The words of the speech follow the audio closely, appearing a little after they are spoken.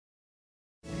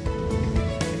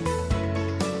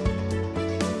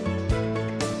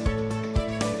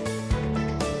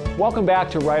Welcome back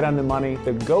to Right on the Money,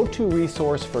 the go-to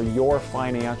resource for your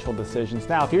financial decisions.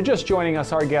 Now, if you're just joining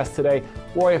us, our guest today,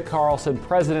 Roy Carlson,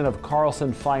 president of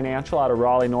Carlson Financial out of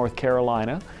Raleigh, North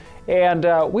Carolina. And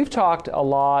we've talked a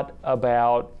lot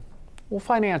about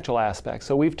financial aspects.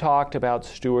 So we've talked about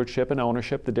stewardship and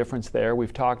ownership, the difference there.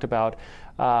 We've talked about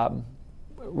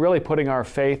really putting our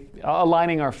faith,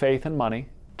 aligning our faith and money.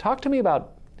 Talk to me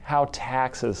about how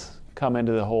taxes come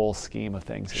into the whole scheme of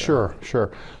things here.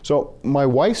 Sure. So my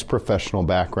wife's professional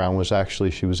background was actually,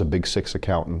 she was a Big Six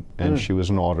accountant, and she was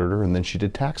an auditor, and then she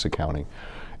did tax accounting.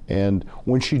 And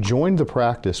when she joined the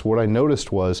practice, what I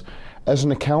noticed was, as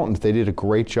an accountant, they did a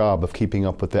great job of keeping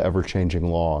up with the ever-changing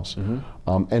laws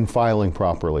and filing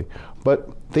properly.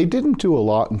 But they didn't do a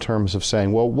lot in terms of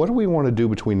saying, well, what do we want to do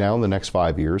between now and the next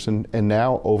 5 years, and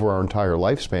now over our entire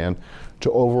lifespan,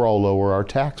 to overall lower our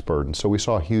tax burden? So we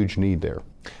saw a huge need there.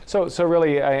 So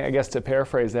really, I guess to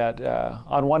paraphrase that,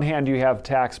 on one hand, you have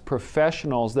tax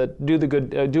professionals that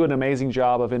do an amazing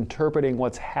job of interpreting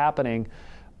what's happening,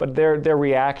 but they're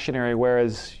reactionary.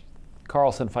 Whereas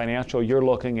Carlson Financial, you're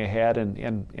looking ahead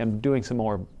and doing some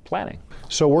more planning.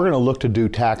 So we're going to look to do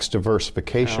tax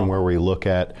diversification, where we look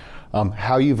at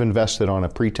how you've invested on a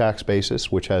pre-tax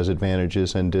basis, which has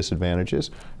advantages and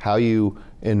disadvantages, how you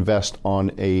invest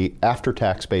on a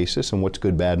after-tax basis and what's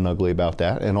good, bad, and ugly about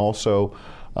that, and also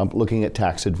looking at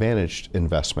tax-advantaged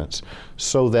investments,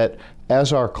 so that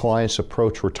as our clients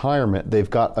approach retirement, they've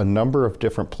got a number of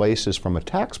different places from a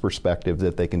tax perspective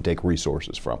that they can take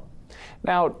resources from.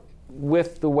 Now,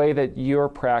 with the way that your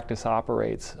practice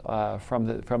operates from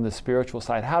the spiritual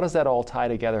side, how does that all tie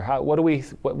together?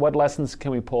 What lessons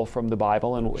can we pull from the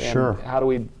Bible, and how do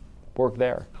we work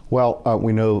there? Well,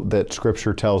 we know that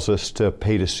Scripture tells us to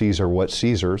pay to Caesar what's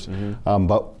Caesar's,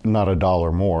 but not a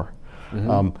dollar more.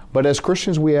 But as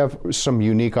Christians, we have some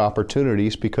unique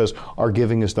opportunities because our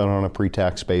giving is done on a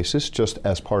pre-tax basis, just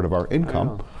as part of our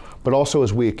income. But also,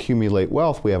 as we accumulate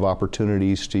wealth, we have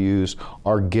opportunities to use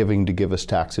our giving to give us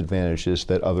tax advantages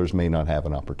that others may not have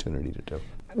an opportunity to do.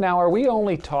 Now, are we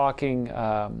only talking,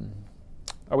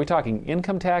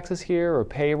 income taxes here, or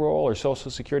payroll, or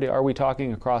Social Security? Are we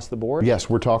talking across the board?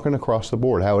 Yes, we're talking across the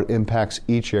board, how it impacts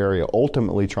each area,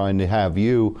 ultimately trying to have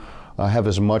you have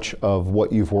as much of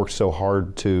what you've worked so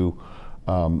hard to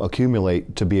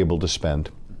accumulate to be able to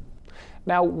spend.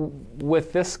 Now,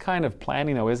 with this kind of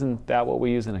planning, though, isn't that what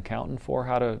we use an accountant for?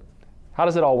 How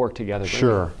does it all work together?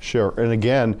 Sure. And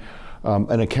again,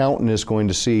 an accountant is going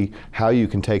to see how you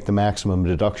can take the maximum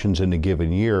deductions in a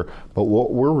given year, but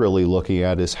what we're really looking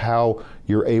at is how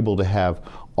you're able to have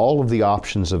all of the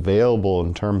options available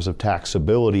in terms of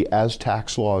taxability as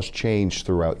tax laws change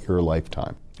throughout your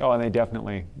lifetime. Oh, and they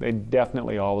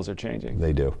definitely always are changing.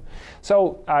 They do.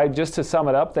 So just to sum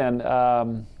it up then,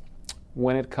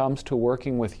 when it comes to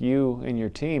working with you and your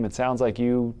team, it sounds like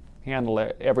you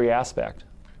handle every aspect.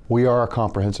 We are a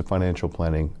comprehensive financial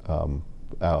planning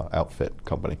outfit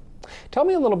company. Tell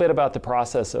me a little bit about the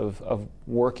process of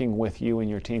working with you and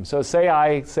your team. So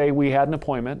say we had an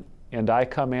appointment and I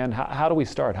come in, how do we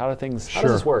start? How does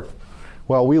this work?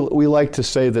 Well, we like to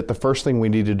say that the first thing we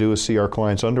need to do is see our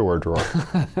client's underwear drawer.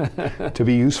 To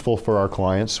be useful for our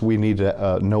clients, we need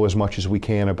to know as much as we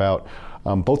can about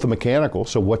both the mechanical,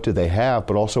 so what do they have,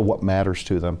 but also what matters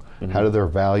to them. How do their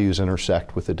values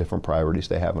intersect with the different priorities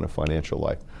they have in a financial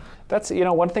life? That's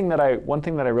one thing that I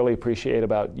really appreciate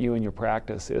about you and your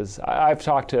practice is I've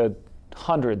talked to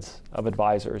hundreds of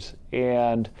advisors,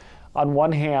 and on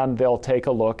one hand they'll take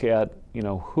a look at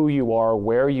who you are,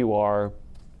 where you are,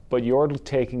 but you're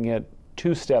taking it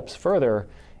 2 steps further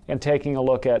and taking a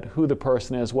look at who the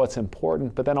person is, what's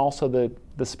important, but then also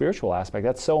the spiritual aspect.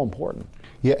 That's so important.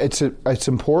 Yeah, it's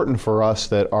important for us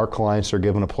that our clients are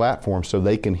given a platform so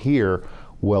they can hear,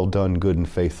 "Well done, good and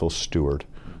faithful steward,"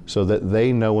 so that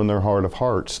they know in their heart of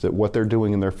hearts that what they're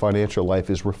doing in their financial life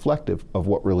is reflective of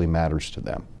what really matters to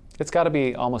them. It's got to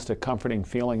be almost a comforting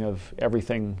feeling of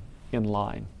everything in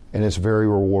line. And it's very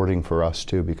rewarding for us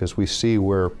too, because we see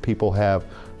where people have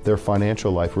their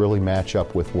financial life really match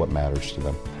up with what matters to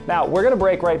them. Now, we're going to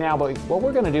break right now, but what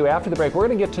we're going to do after the break, we're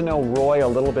going to get to know Roy a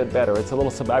little bit better.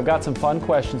 I've got some fun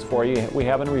questions for you. We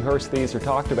haven't rehearsed these or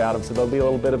talked about them, so they'll be a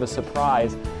little bit of a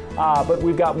surprise. But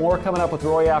we've got more coming up with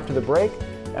Roy after the break,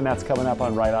 and that's coming up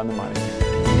on Right on the Money.